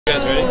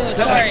guys ready?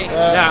 Sorry.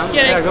 Just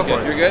kidding. Yeah, go for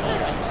it. You're good?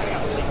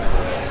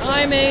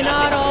 I may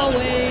not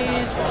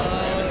always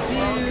love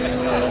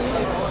you,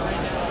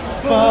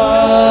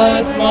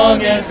 but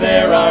long as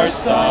there are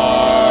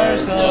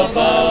stars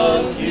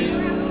above you,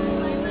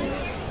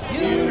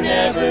 you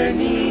never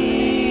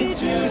need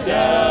to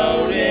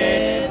doubt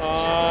it.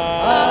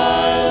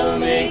 I'll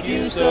make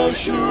you so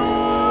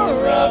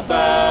sure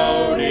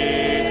about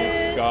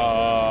it.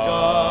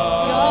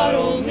 God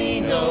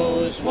only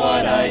knows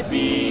what I'd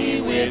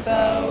be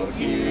without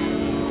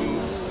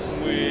you.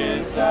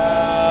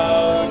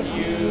 Without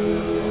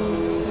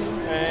you.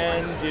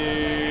 And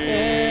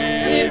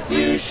if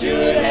you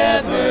should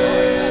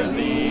ever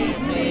leave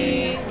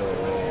me,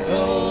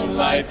 though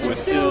life would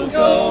still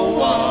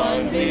go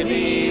on,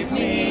 believe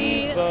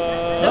me,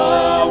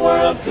 the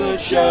world could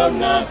show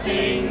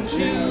nothing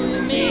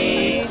to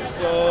me.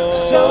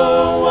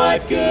 So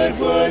what good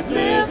would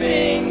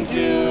living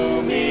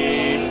do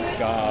me?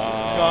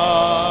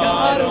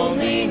 God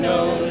only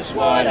knows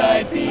what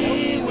I'd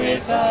be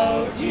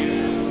without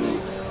you.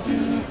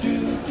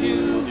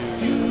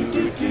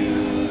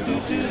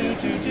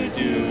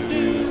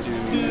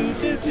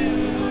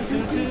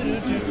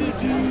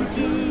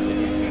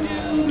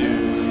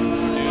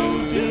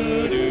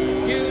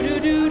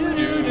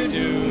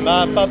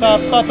 Ba ba ba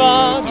ba ba.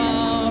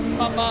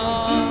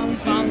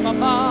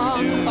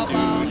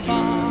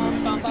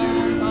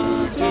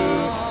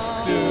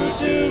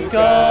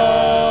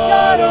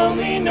 God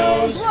only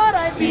knows what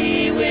I'd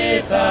be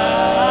without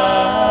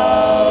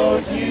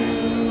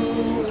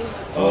you.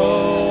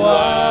 Oh,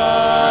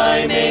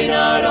 I may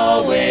not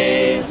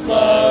always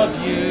love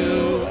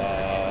you,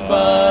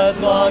 but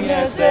long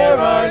as there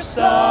are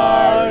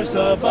stars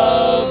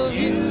above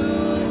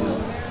you,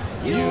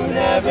 you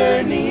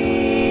never need